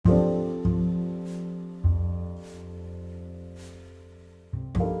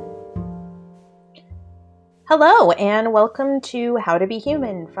Hello, and welcome to How to Be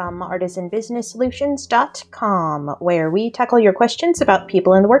Human from artisanbusinesssolutions.com, where we tackle your questions about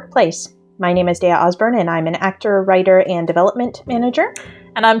people in the workplace. My name is Dea Osborne, and I'm an actor, writer, and development manager.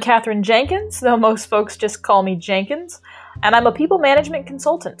 And I'm Katherine Jenkins, though most folks just call me Jenkins. And I'm a people management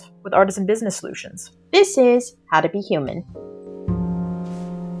consultant with Artisan Business Solutions. This is How to Be Human.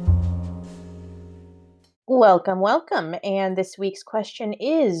 Welcome. And this week's question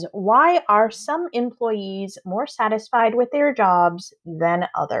is, why are some employees more satisfied with their jobs than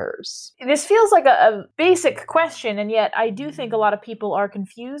others? This feels like a basic question, and yet I do think a lot of people are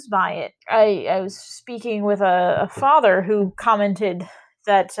confused by it. I was speaking with a father who commented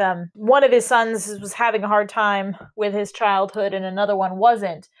that one of his sons was having a hard time with his childhood and another one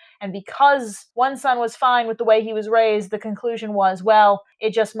wasn't. And because one son was fine with the way he was raised, the conclusion was, well,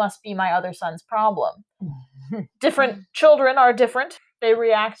 it just must be my other son's problem. Different children are different. They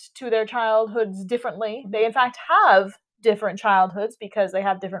react to their childhoods differently. They, in fact, have different childhoods because they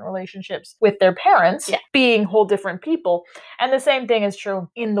have different relationships with their parents, being whole different people. And the same thing is true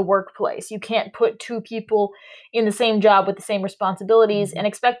in the workplace. You can't put two people in the same job with the same responsibilities and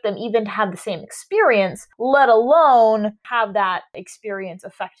expect them even to have the same experience, let alone have that experience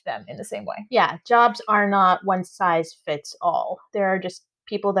affect them in the same way. Yeah, jobs are not one size fits all. There are just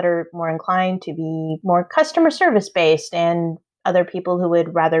people that are more inclined to be more customer service based and other people who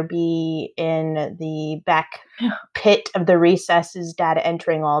would rather be in the back pit of the recesses data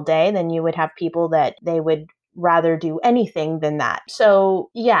entering all day. Then you would have people that they would rather do anything than that. So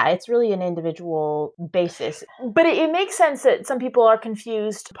yeah, it's really an individual basis. But it makes sense that some people are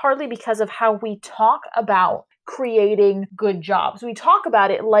confused, partly because of how we talk about creating good jobs. We talk about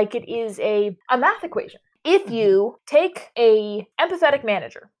it like it is a math equation. If you take a empathetic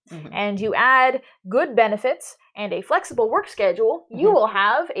manager and you add good benefits and a flexible work schedule, you will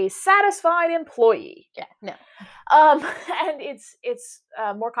have a satisfied employee. And it's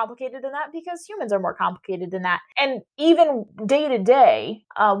more complicated than that because humans are more complicated than that. And even day to day,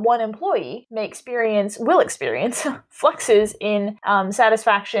 one employee will experience flexes in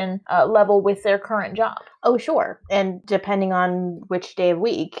satisfaction level with their current job. Oh, sure. And depending on which day of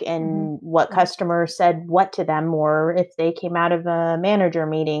week and what customer said what to them, or if they came out of a manager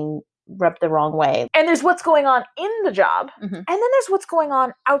meeting rubbed the wrong way. And there's what's going on in the job, and then there's what's going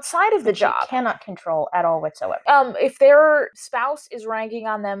on outside of the job. You cannot control at all whatsoever. If their spouse is ranking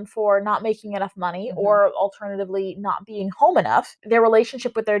on them for not making enough money, or alternatively not being home enough, their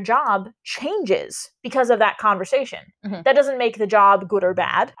relationship with their job changes because of that conversation. That doesn't make the job good or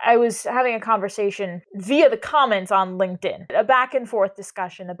bad. I was having a conversation via the comments on LinkedIn, a back and forth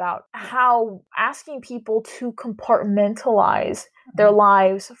discussion about how asking people to compartmentalize their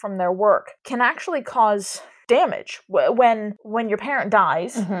lives from their work can actually cause damage. When your parent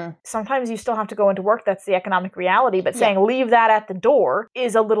dies, sometimes you still have to go into work. That's the economic reality. But saying leave that at the door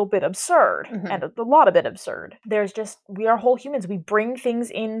is a little bit absurd, and a lot of it absurd. We are whole humans. We bring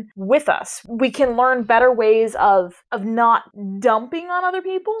things in with us. We can learn better ways of not dumping on other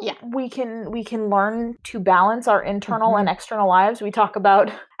people. We can learn to balance our internal and external lives. We talk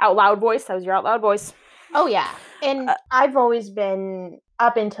about out loud voice. That was your out loud voice. Oh yeah. And I've always been,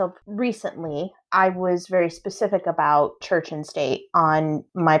 up until recently, I was very specific about church and state on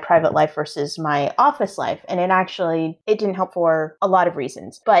my private life versus my office life. And it didn't help for a lot of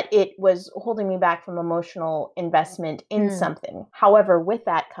reasons, but it was holding me back from emotional investment in something. However, with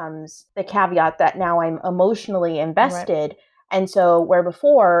that comes the caveat that now I'm emotionally invested. And so where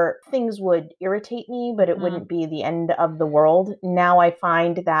before things would irritate me, but it wouldn't be the end of the world, now I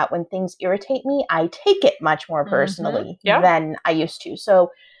find that when things irritate me, I take it much more personally than I used to.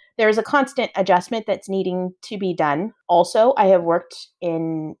 So there's a constant adjustment that's needing to be done. Also, I have worked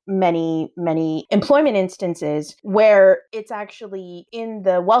in many, many employment instances where it's actually in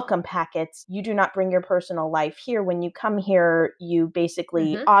the welcome packets. You do not bring your personal life here. When you come here, you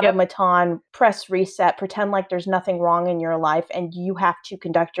basically automaton, press reset, pretend like there's nothing wrong in your life, and you have to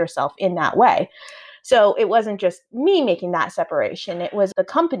conduct yourself in that way. So it wasn't just me making that separation. It was the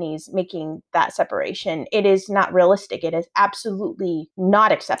companies making that separation. It is not realistic. It is absolutely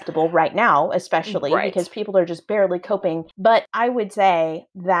not acceptable right now, especially because people are just barely coping. But I would say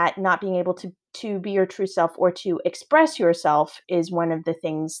that not being able to be your true self or to express yourself is one of the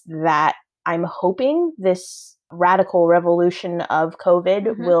things that I'm hoping this radical revolution of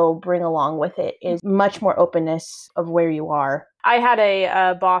COVID will bring along with it is much more openness of where you are. I had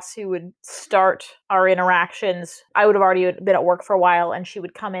a boss who would start our interactions. I would have already been at work for a while, and she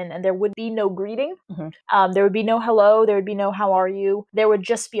would come in, and there would be no greeting. There would be no hello. There would be no how are you. There would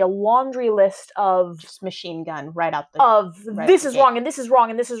just be a laundry list of just machine gun right out the this is wrong, and this is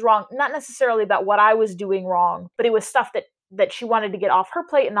wrong, and this is wrong. Not necessarily about what I was doing wrong, but it was stuff that she wanted to get off her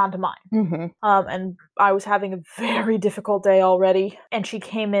plate and onto mine. And I was having a very difficult day already, and she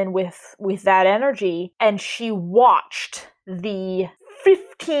came in with that energy, and she watched the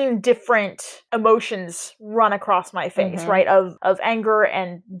 15 different emotions run across my face, right? Of anger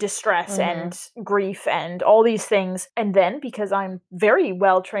and distress and grief and all these things. And then, because I'm very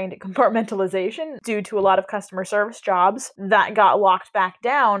well trained at compartmentalization due to a lot of customer service jobs, that got locked back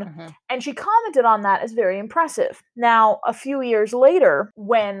down. And she commented on that as very impressive. Now, a few years later,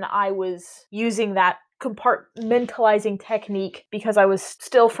 when I was using that compartmentalizing technique because I was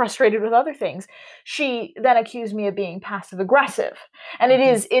still frustrated with other things, she then accused me of being passive aggressive. And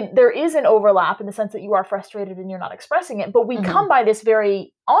there is an overlap in the sense that you are frustrated and you're not expressing it, but we come by this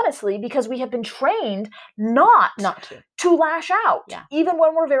very honestly because we have been trained not to lash out, even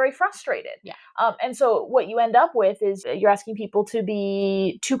when we're very frustrated. And so what you end up with is you're asking people to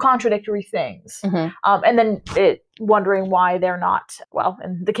be two contradictory things, and then wondering why they're not, well,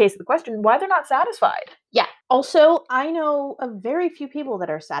 in the case of the question, why they're not satisfied. Also, I know of very few people that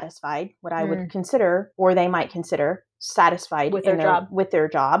are satisfied, what I would consider, or they might consider, satisfied with their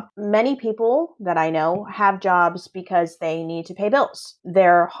job. Many people that I know have jobs because they need to pay bills.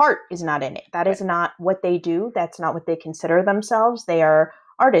 Their heart is not in it. That is not what they do. That's not what they consider themselves. They are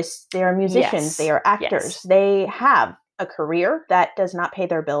artists. They are musicians. They are actors. They have a career that does not pay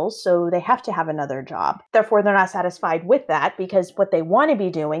their bills, so they have to have another job. Therefore, they're not satisfied with that because what they want to be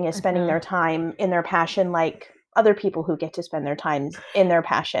doing is spending their time in their passion like other people who get to spend their time in their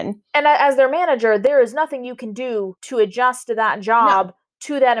passion. And as their manager, there is nothing you can do to adjust that job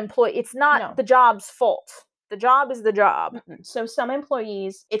to that employee. It's not the job's fault. The job is the job. So some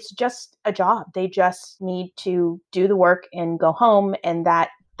employees, it's just a job. They just need to do the work and go home, and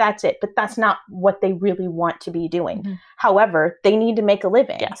that's it. But that's not what they really want to be doing. However, they need to make a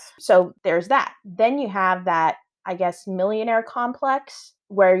living. So there's that. Then you have that, I guess, millionaire complex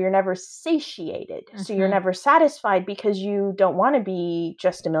where you're never satiated. So you're never satisfied because you don't want to be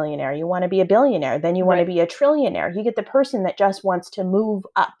just a millionaire. You want to be a billionaire. Then you want to be a trillionaire. You get the person that just wants to move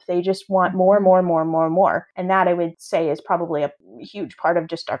up. They just want more, more, more, more, more. And that, I would say, is probably a huge part of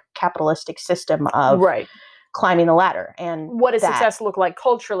just our capitalistic system of climbing the ladder. And what does success look like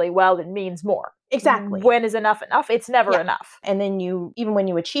culturally? Well, it means more. Exactly. When is enough enough? It's never enough. And then even when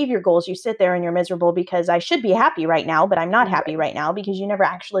you achieve your goals, you sit there and you're miserable because I should be happy right now, but I'm not happy right now because you never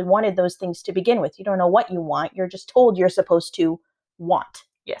actually wanted those things to begin with. You don't know what you want. You're just told you're supposed to want.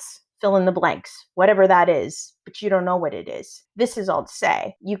 Fill in the blanks, whatever that is, but you don't know what it is. This is all to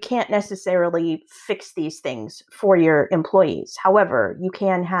say, you can't necessarily fix these things for your employees. However, you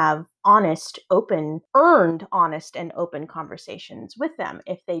can have earned honest and open conversations with them.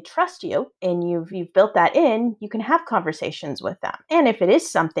 If they trust you and you've built that in, you can have conversations with them. And if it is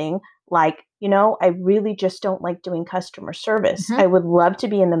something like, I really just don't like doing customer service. I would love to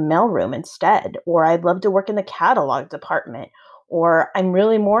be in the mailroom instead, or I'd love to work in the catalog department, or I'm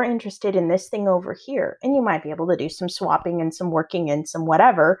really more interested in this thing over here. And you might be able to do some swapping and some working and some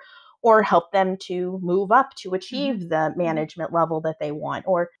whatever, or help them to move up to achieve the management level that they want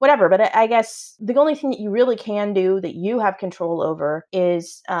or whatever. But I guess the only thing that you really can do that you have control over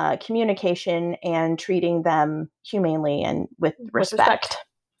is communication and treating them humanely and with respect.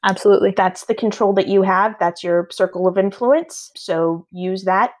 Absolutely. That's the control that you have. That's your circle of influence. So use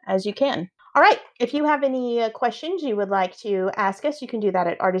that as you can. All right. If you have any questions you would like to ask us, you can do that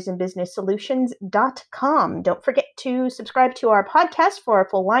at artisanbusinesssolutions.com. Don't forget to subscribe to our podcast for our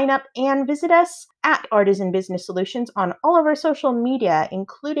full lineup and visit us at Artisan Business Solutions on all of our social media,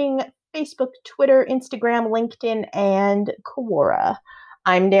 including Facebook, Twitter, Instagram, LinkedIn, and Quora.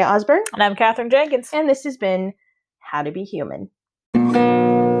 I'm Dea Osborne. And I'm Catherine Jenkins. And this has been How to Be Human.